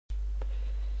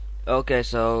Okay,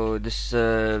 so this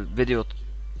video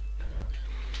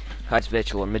hides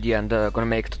virtual media, and gonna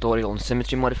make a tutorial on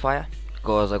Symmetry Modifier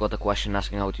because I got a question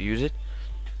asking how to use it.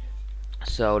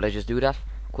 So let's just do that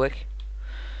quick.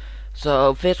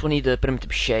 So first we need a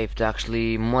primitive shape to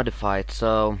actually modify it.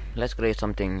 So let's create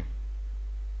something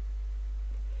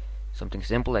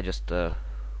simple. I just go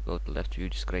to left view,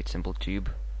 just create simple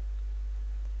tube.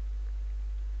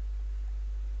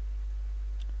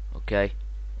 Okay.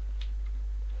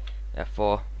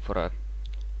 F4 for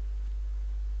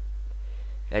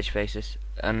edge faces,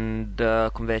 and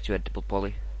convert to a double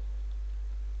poly.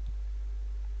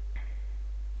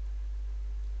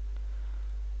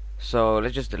 So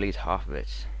let's just delete half of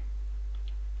it.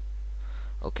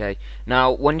 Okay,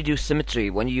 now when you use Symmetry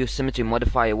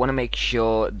Modifier, you want to make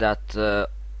sure that the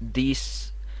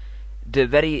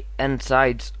very end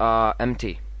sides are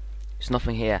empty. There's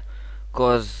nothing here,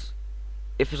 because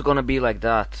if it's gonna be like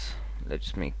that,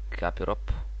 let's make cap it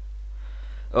up.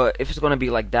 If it's gonna be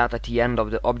like that at the end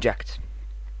of the object,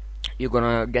 you're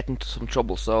gonna get into some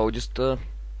trouble. So just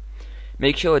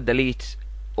make sure to delete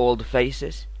all the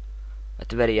faces at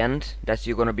the very end that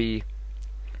you're gonna be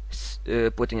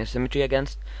putting a symmetry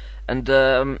against. And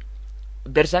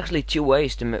there's actually two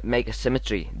ways to make a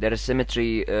symmetry. There is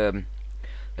symmetry.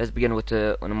 Let's begin with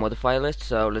on a modifier list.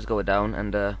 So let's go down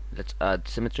and let's add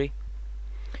symmetry.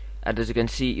 And as you can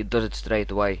see, it does it straight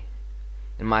away.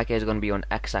 In my case, it's gonna be on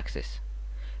x-axis.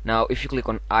 Now, if you click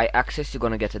on y-axis, you're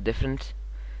gonna get a different,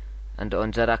 and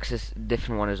on z-axis,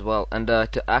 different one as well. And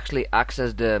to actually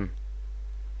access the,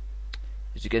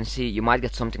 as you can see, you might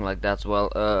get something like that as well.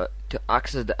 To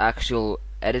access the actual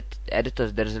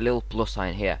editors, there's a little plus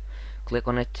sign here. Click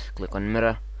on it, click on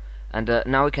mirror, and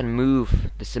now we can move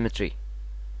the symmetry,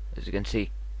 as you can see.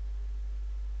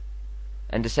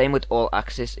 And the same with all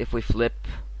axis. If we flip,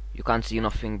 you can't see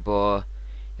nothing, but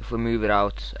if we move it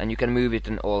out, and you can move it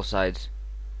on all sides.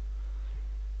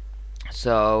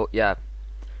 So yeah,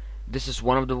 this is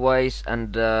one of the ways,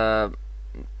 and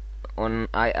on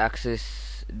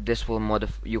y-axis, this will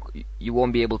modify. You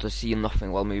won't be able to see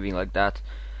nothing while moving like that.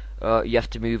 You have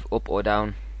to move up or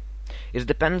down. It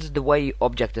depends the way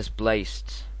object is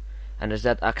placed, and the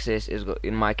z-axis is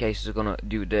in my case is gonna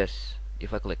do this.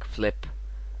 If I click flip,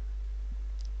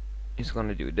 it's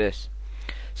gonna do this.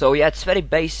 So yeah, it's very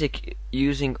basic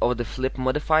using of the flip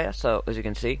modifier. So as you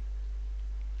can see,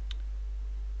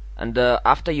 and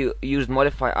after you used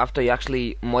modifier, after you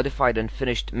actually modified and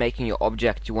finished making your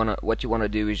object, what you wanna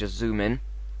do is just zoom in.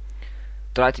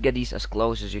 Try to get these as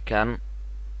close as you can.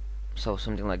 So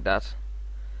something like that,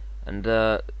 and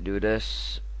do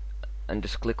this, and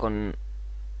just click on.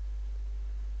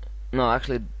 No,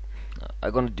 actually,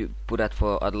 I'm gonna put that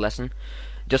for other lesson.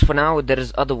 Just for now, there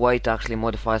is other way to actually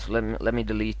modify. So let me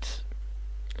delete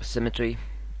symmetry.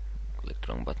 Click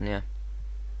the wrong button here.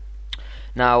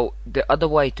 Now the other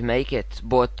way to make it,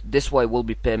 but this way will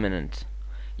be permanent.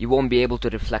 You won't be able to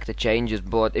reflect the changes.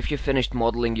 But if you finished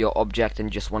modeling your object and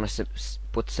just want to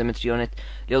put symmetry on it,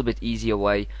 a little bit easier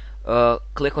way.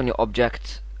 Click on your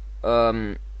object,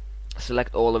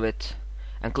 select all of it,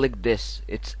 and click this.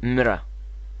 It's mirror,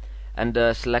 and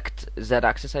select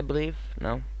z-axis. I believe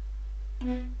no.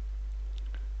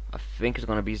 I think it's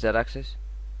gonna be z-axis,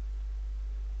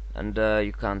 and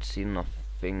you can't see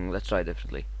nothing. Let's try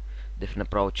differently. Different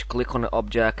approach. Click on the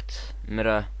object,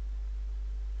 mirror,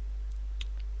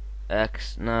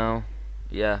 X. Now,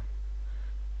 yeah,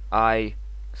 I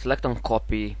select on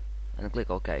copy and click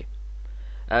OK.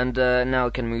 And now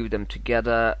we can move them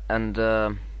together, and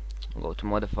go to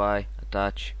modify,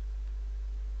 attach,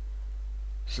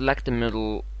 select the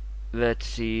middle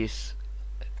vertices,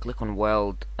 click on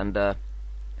weld, and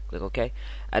click OK.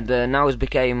 And now it's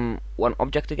became one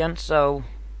object again. So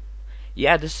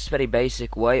yeah, this is very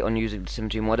basic way on using the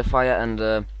Symmetry Modifier, and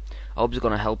I hope it's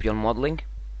gonna help you on modeling.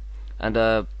 And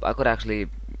you could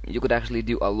actually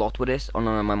do a lot with this on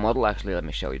my model. Actually, let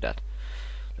me show you that.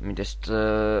 Let me just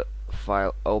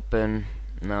file open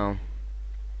now,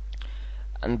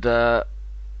 and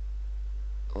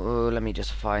let me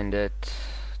just find it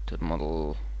to the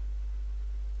model.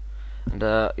 And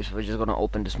if we're just gonna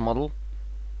open this model,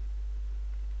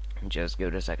 just give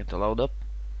it a second to load up.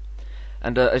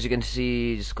 And as you can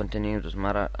see, just continue, doesn't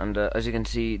matter. And as you can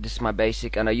see, this is my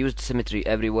basic, and I used symmetry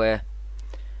everywhere.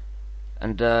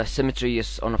 And symmetry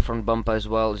is on the front bumper as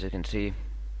well, as you can see.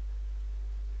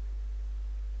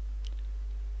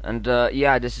 And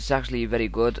yeah, this is actually very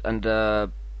good. And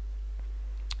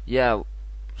yeah,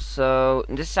 so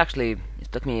this is actually,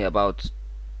 it took me about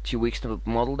 2 weeks to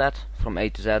model that from A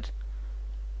to Z.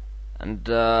 And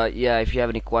yeah, if you have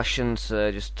any questions,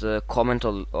 just comment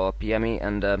or PM me,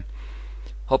 and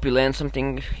Hope you learned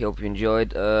something. Hope you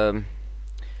enjoyed.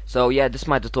 So yeah, this is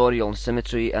my tutorial on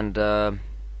symmetry, and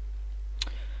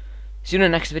see you in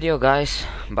the next video, guys.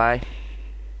 Bye.